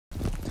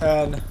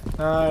10,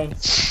 9,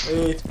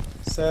 8,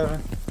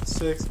 7,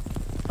 6,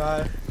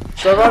 5.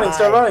 Start running,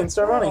 start running,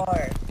 start running.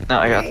 No,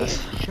 I got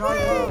this.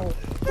 Run!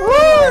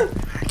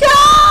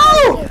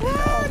 Go!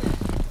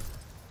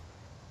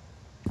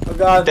 Oh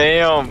god.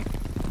 Damn.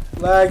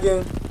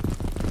 Lagging.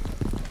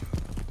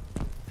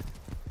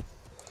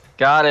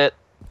 Got it.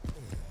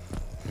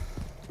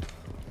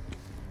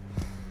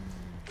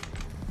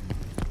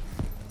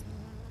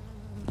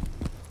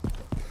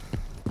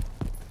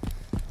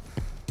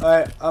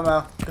 Alright, I'm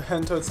out. Go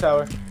heading towards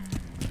tower.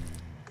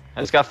 I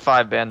just got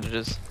 5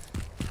 bandages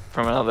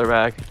from another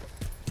bag.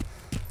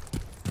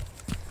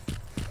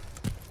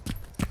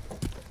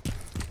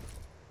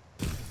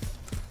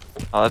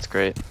 Oh, that's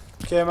great.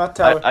 Okay, I'm at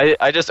tower.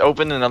 I just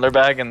opened another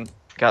bag and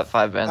got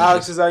 5 bandages.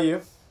 Alex, is that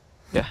you?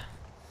 Yeah.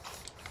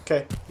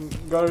 Okay,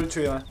 go to the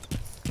tree line.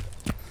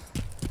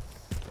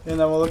 And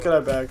then we'll look at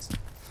our bags.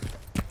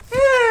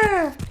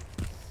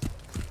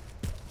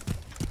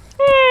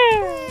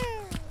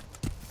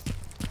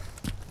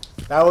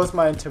 That was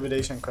my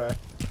intimidation cry.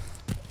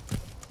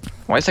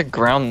 Why is the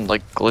ground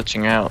like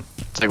glitching out?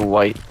 It's like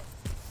white.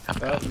 Oh,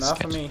 God,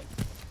 Not for me.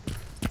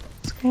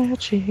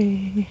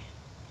 Sketchy.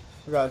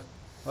 Oh god,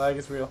 lag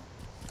is real.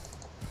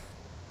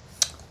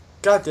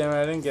 God damn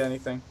it, I didn't get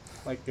anything.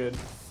 Like, good.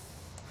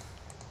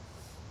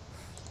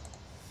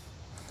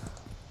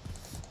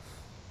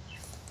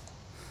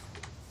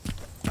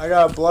 I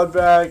got a blood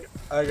bag,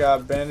 I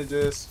got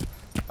bandages,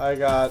 I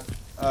got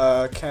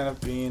a can of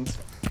beans.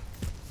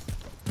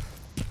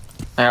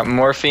 I got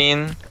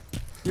morphine,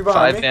 You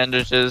behind 5 me?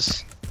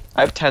 bandages.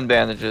 I have 10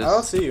 bandages. I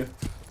don't see you.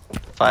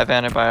 5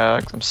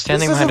 antibiotics. I'm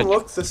standing This behind doesn't a...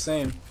 look the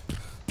same.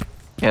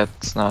 Yeah,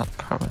 it's not,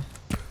 probably.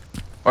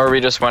 Or we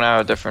just went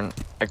out a different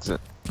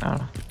exit. I don't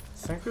know. I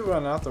think we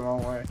went out the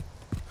wrong way.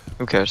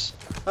 Who cares?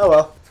 Oh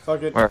well,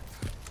 fuck it. Where?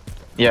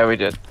 Yeah, we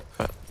did.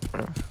 But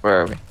whatever.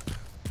 Where are we?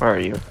 Where are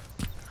you?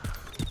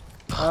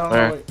 I don't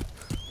Where? know.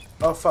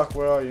 Oh fuck,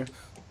 where are you?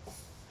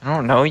 I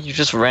don't know. You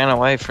just ran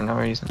away for no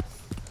reason.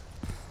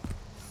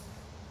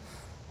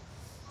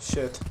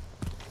 Shit.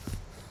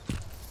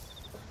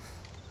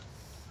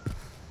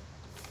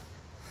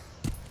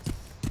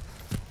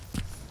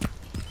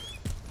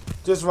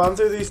 Just run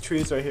through these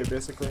trees right here,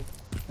 basically,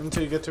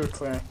 until you get to a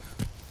clearing.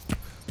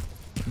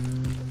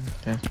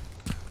 Okay.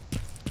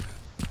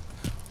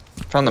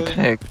 Found the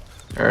pig.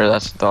 Or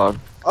that's the dog.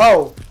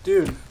 Oh,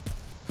 dude.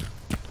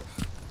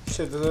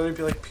 Shit, there's already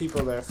be like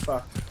people there.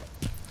 Fuck.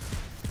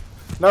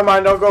 Never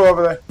mind, don't go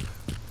over there.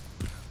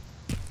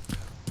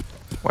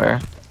 Where?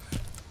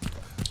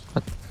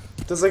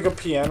 There's like a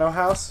piano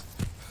house.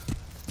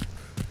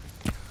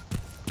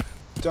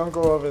 Don't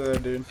go over there,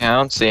 dude. Yeah, I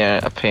don't see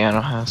a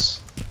piano house.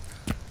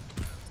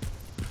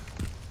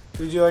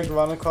 Did you like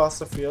run across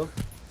the field?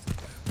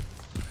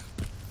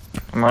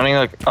 I'm running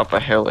like up a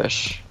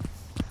hillish.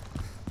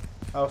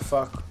 Oh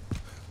fuck.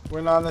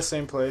 We're not in the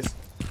same place.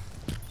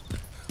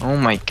 Oh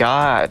my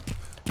god.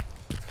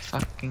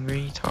 Fucking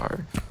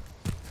retard.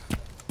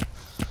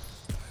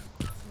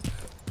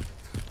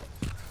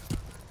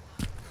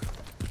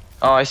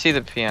 Oh, I see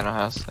the piano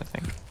house, I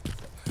think.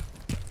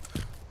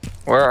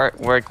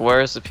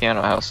 Where is the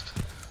piano house?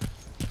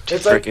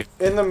 It's like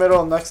in the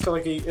middle, next to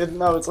like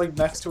no, it's like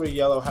next to a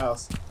yellow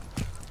house.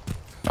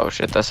 Oh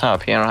shit, that's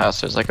not a piano house,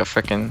 there's like a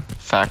freaking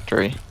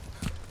factory.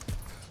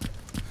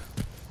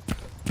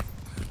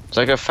 It's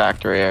like a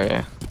factory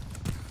area.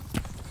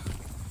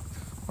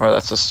 Or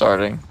that's the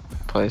starting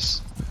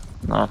place.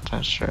 Not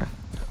that sure.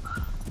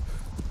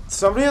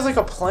 Somebody has like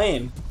a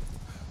plane.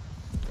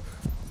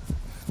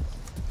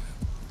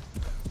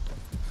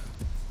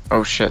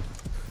 Oh shit.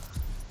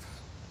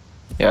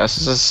 Yeah, this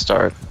is a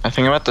start. I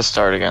think I'm at the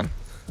start again.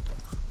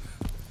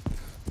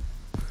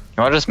 You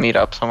wanna just meet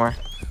up somewhere?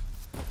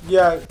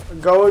 Yeah,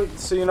 go.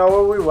 So you know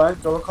where we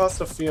went? Go across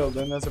the field,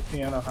 and there's a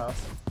piano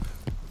house.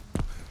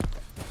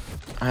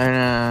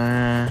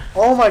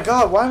 Oh my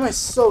god, why am I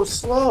so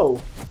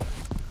slow?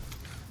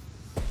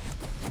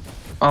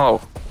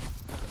 Oh.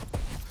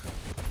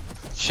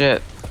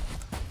 Shit.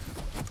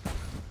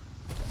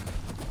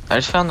 I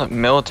just found the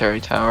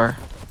military tower,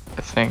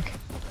 I think.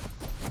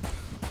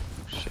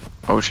 Shit.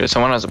 Oh shit,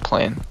 someone has a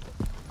plane.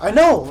 I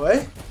know,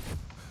 right?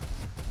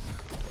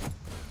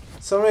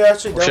 Somebody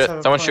actually does Shit, have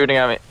a someone's plane. shooting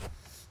at me.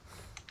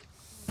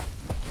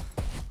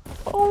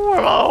 Oh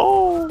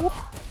no.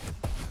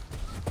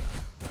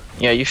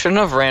 Yeah, you shouldn't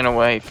have ran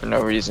away for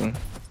no reason.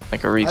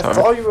 Like a retard. I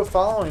thought you were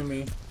following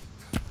me.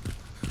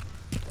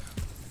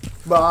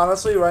 But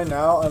honestly, right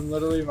now, I'm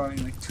literally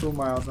running like 2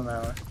 miles an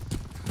hour.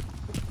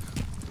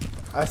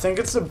 I think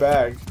it's the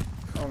bag.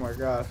 Oh my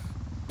god.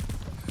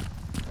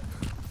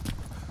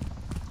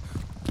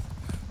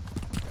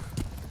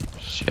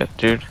 Shit,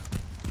 dude.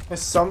 If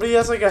somebody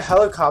has like a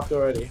helicopter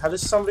already. How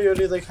does somebody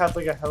already like have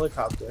like a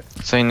helicopter?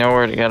 So you know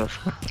where to get it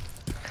from.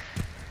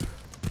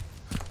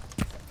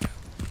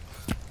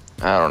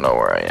 I don't know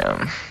where I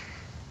am.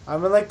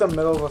 I'm in like the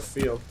middle of a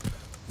field.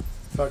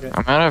 Fuck it.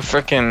 I'm at a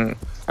freaking.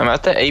 I'm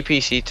at the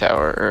APC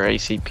tower or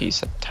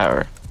ACP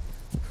tower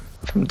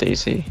from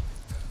Daisy.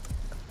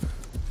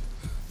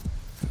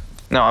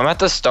 No, I'm at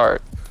the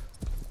start.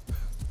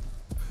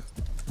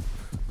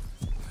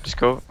 Just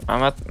go.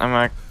 I'm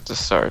at the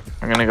start.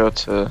 I'm gonna go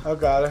to. Oh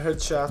god, I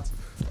heard shots.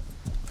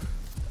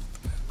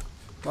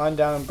 Lying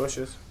down in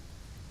bushes.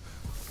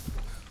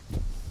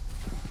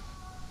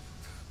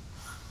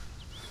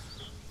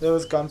 There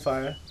was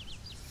gunfire.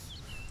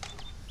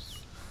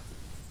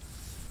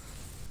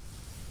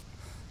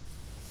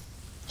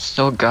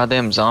 Still a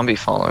goddamn zombie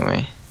following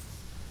me.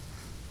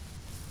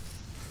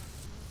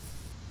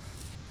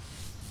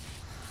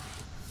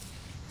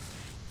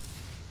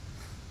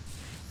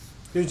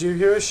 Did you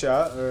hear a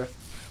shot or?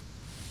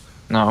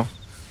 No.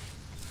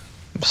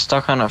 I'm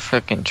stuck on a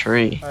freaking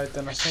tree. Alright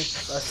then I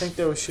think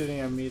they were shooting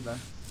at me then.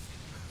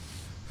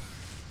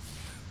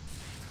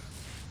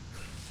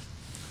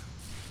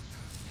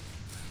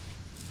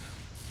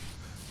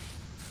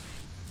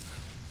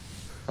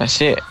 I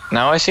see it.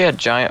 Now I see a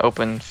giant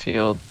open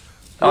field.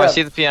 Oh, I Yeah.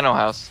 see the piano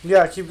house.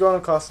 Yeah, keep going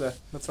across there.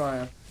 That's where I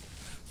am.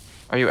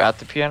 Are you at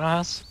the piano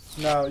house?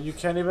 No, you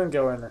can't even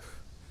go in it.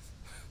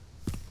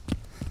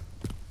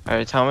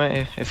 Alright, tell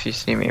me if you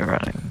see me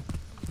running.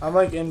 I'm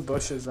like in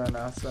bushes right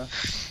now, so.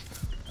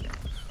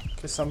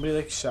 Cause somebody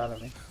like shot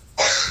at me.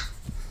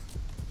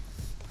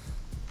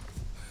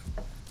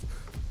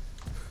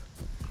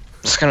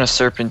 Just gonna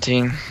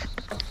serpentine.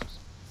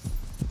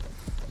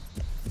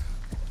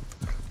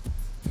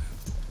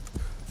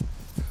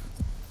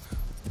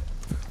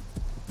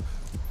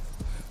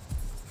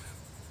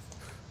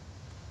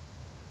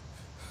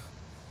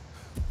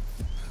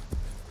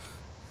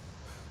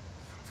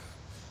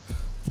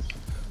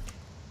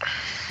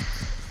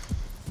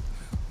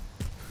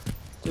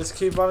 Just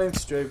keep running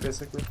straight,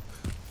 basically.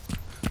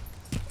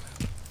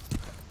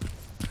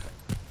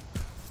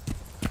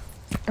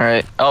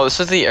 Alright. Oh, this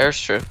is the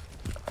airstrip.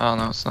 Oh,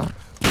 no, it's not.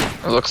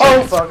 It looks Oh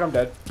like. fuck, I'm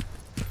dead.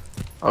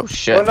 Oh,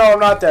 shit. Oh no, I'm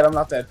not dead. I'm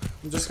not dead.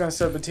 I'm just gonna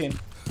serpentine.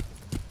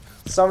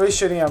 Somebody's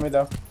shooting at me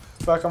though.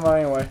 Fuck, I'm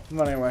running away. I'm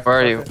running away.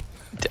 Where are you?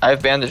 Okay. I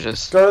have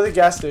bandages. Go to the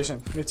gas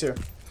station. Me too.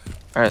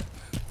 Alright.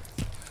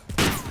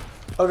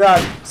 Oh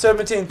god,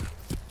 serpentine.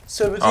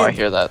 Serpentine. Oh, I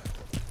hear that.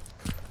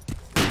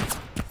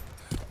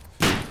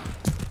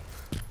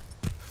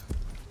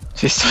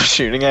 He's still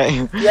shooting at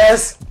you?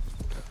 Yes.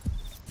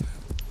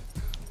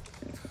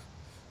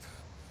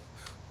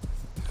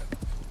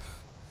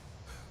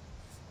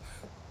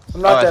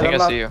 I'm not Oh, I dead. think I'm I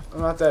not, see you.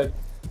 I'm not dead.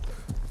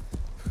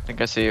 I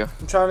think I see you.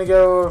 I'm trying to get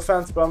over a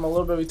fence, but I'm a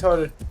little bit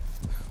retarded.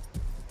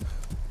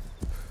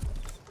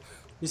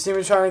 You see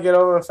me trying to get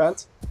over a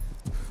fence?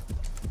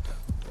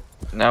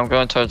 Now I'm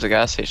going towards the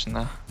gas station,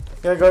 though.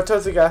 Yeah, go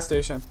towards the gas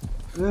station.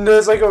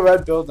 There's like a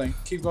red building.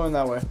 Keep going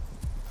that way.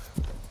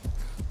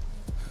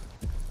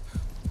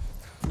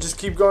 Just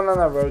keep going on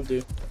that road,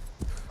 dude.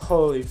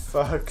 Holy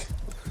fuck.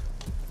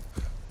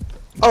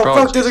 Oh Bro,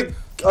 fuck, there's a...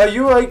 Are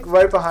you like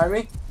right behind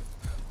me?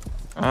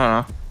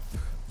 I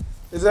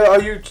don't know.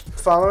 Are you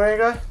following a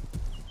guy?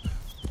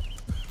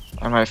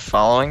 Am I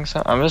following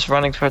some? I'm just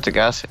running towards the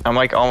gas. I'm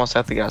like almost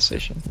at the gas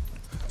station.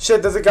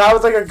 Shit, there's a guy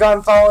with like a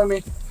gun following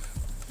me.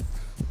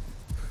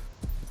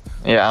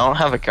 Yeah, I don't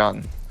have a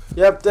gun.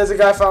 Yep, there's a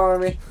guy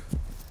following me.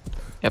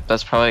 Yep,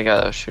 that's probably the guy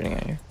that was shooting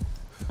at you.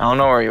 I don't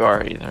know where you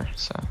are either,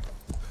 so.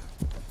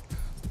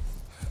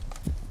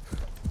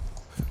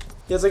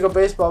 He has like a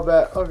baseball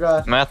bat. Oh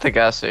god. I'm at the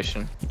gas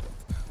station.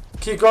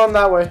 Keep going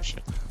that way.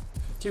 Shit.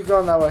 Keep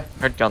going that way.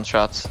 Heard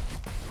gunshots.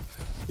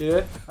 You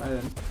did? I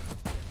didn't.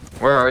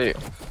 Where are you?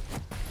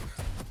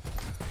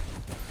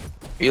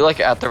 Are you like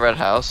at the red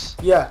house?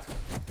 Yeah.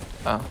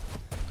 Oh.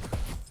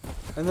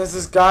 And there's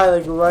this guy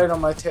like right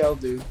on my tail,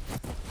 dude.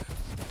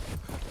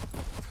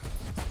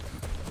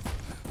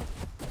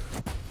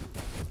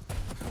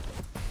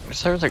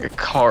 There's like a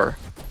car.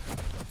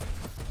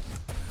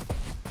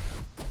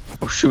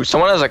 Oh shoot,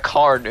 someone has a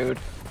car, dude.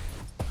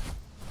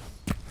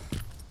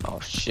 Oh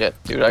shit,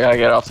 dude, I gotta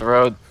get off the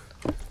road.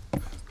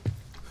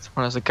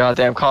 Someone has a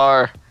goddamn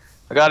car.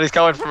 Oh god, he's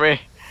coming for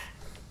me.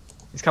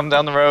 He's coming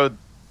down the road.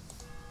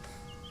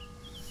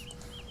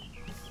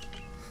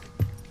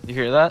 You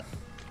hear that?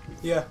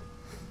 Yeah.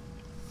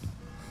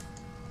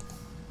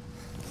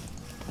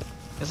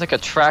 It's like a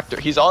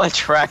tractor. He's on a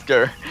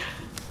tractor.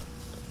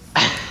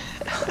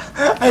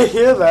 I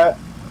hear that.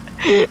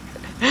 He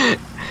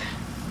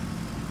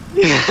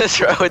just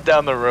rode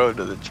down the road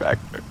to the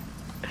tractor.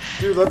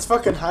 Dude, let's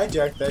fucking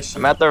hijack that shit.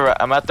 I'm at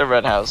the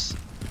red house.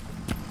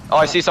 Oh,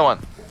 I see someone.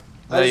 Is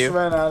I that just you?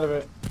 ran out of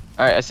it.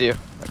 All right, I see you.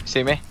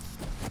 See me?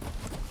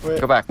 Wait,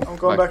 Go back. I'm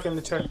going back in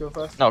the check real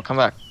fast. No, come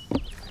back.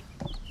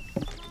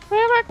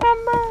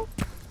 Come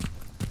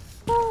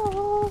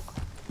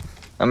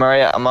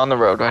back. I'm on the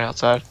road right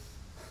outside.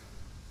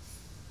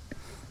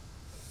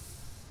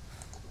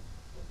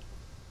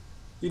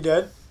 You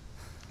dead?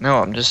 No,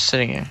 I'm just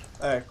sitting here.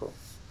 Alright, cool.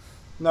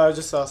 No, I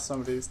just saw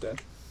somebody who's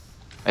dead.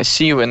 I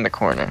see you in the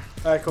corner.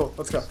 Alright, cool.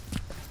 Let's go.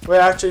 Wait,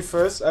 actually,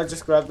 first, I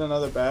just grabbed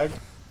another bag.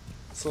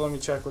 So let me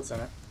check what's in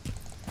it.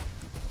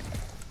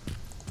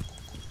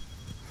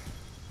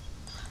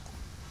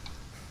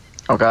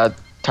 Oh god,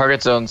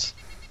 target zones.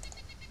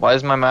 Why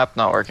is my map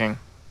not working?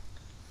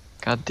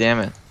 God damn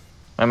it.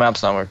 My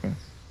map's not working.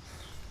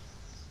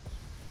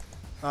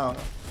 I don't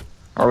know.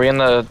 Are we in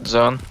the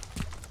zone?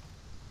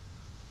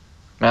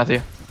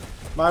 Matthew.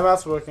 My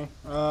map's working.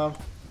 I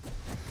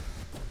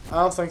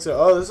don't think so.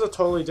 Oh, this is a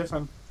totally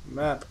different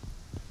map.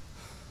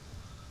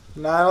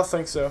 No, I don't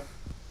think so.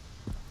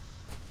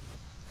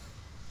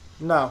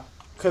 No,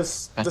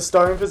 because the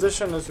starting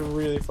position is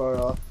really far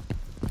off.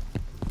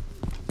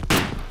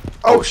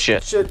 Oh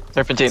shit. Shit.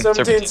 Serpentine.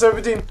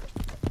 17.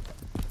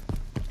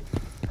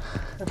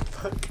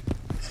 Fuck.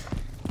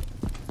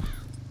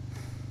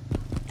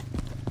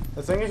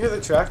 I think I hear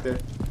the tractor.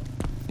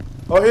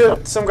 Oh, here,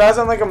 some guys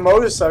on like a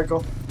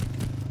motorcycle.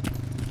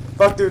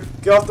 Fuck, dude.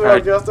 Get off the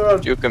road, get off the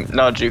road. Juke him.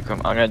 No, juke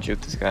him. I'm gonna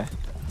juke this guy.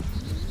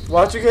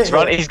 Why don't you get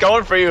hit? He's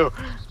going for you.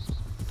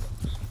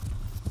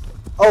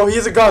 Oh, he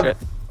has a gun. Shit.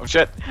 Oh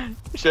shit.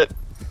 Shit.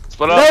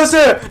 Split up. No,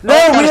 sir.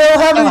 No, we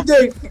don't have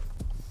anything.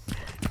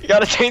 You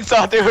got a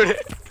chainsaw, dude.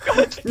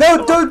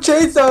 No, don't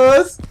chainsaw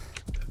us.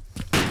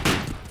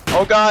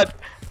 Oh god.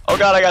 Oh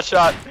god, I got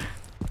shot.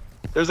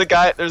 There's a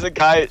guy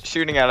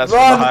shooting at us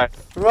from behind.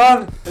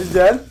 Run. He's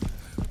dead?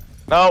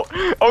 No.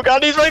 Oh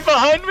god, he's right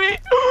behind me.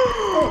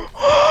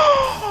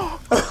 Oh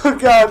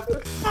god.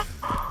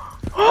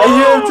 I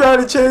hear him trying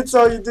to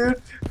chainsaw you,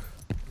 dude.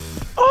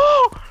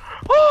 Oh.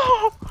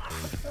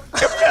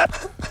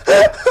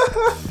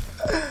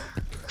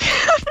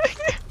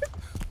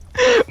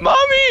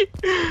 Mommy!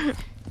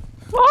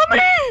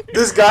 Mommy!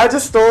 This guy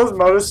just stole his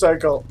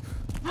motorcycle.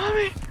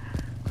 Mommy!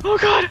 Oh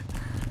god!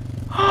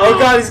 Oh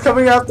god, he's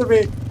coming after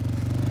me.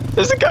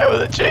 There's a guy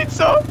with a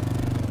chainsaw.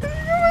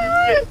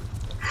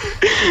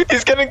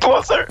 He's getting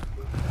closer.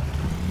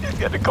 He's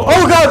getting closer.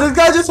 Oh god, this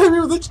guy just hit me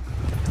with a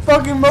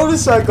fucking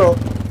motorcycle.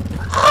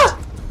 Ah!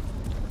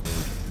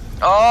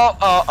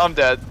 Oh, I'm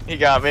dead. He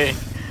got me.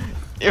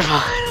 You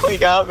finally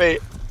got me.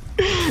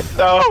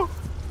 No.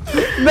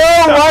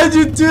 No, why'd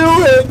you do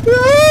it?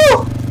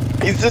 No!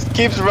 He just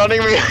keeps running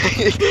me.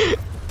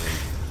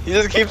 He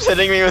just keeps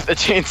hitting me with the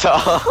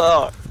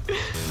chainsaw.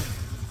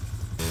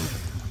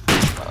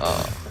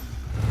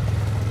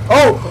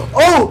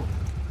 Oh!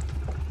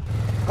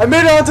 I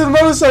made it onto the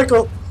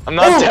motorcycle. I'm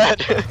not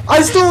dead.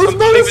 I stole his I'm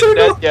not even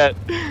motorcycle. dead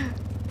yet.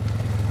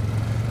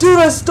 Dude,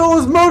 I stole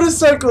his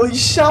motorcycle. He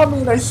shot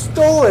me and I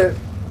stole it.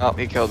 Oh,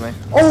 he killed me.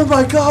 Oh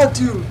my god,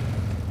 dude.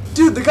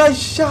 Dude, the guy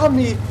shot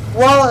me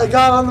while I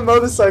got on the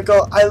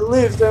motorcycle. I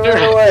lived and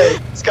ran away.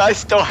 This guy's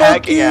still Fuck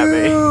hacking you. at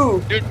me.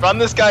 Dude, run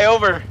this guy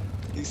over.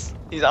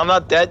 I'm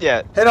not dead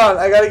yet. Hang on,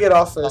 I gotta get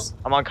off this.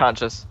 I'm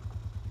unconscious.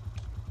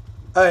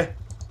 Hey.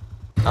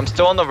 I'm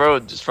still on the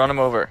road. Just run him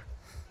over.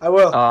 I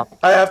will. Are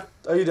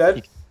you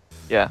dead?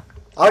 Yeah.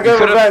 I'll get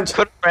revenge.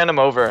 Could have ran him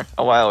over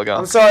a while ago.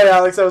 I'm sorry,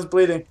 Alex. I was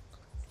bleeding.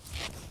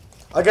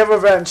 I'll get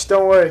revenge.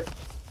 Don't worry.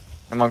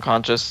 I'm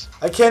unconscious.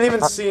 I can't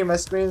even see. My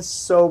screen's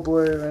so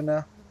blurry right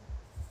now.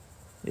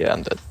 Yeah,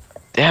 I'm dead.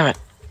 Damn it.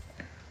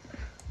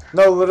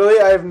 No, literally,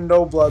 I have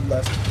no blood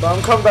left. But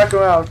I'm coming back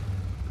around.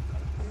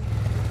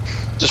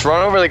 Just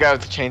run over the guy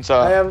with the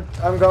chainsaw.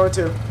 I'm going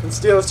to. And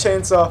steal his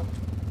chainsaw.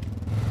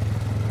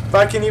 If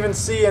I can even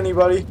see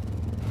anybody.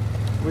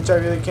 Which I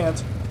really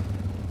can't.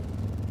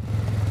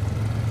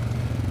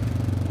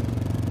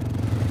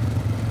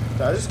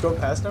 Did I just go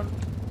past him?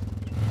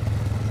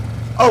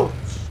 Oh!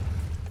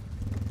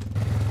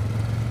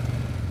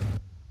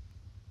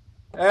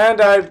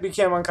 And I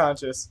became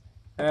unconscious.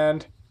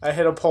 And I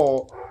hit a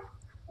pole.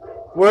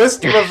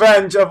 Worst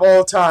revenge of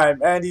all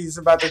time. And he's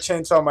about to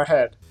chainsaw my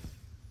head.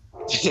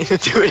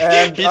 Dude,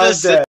 And he I'm just dead.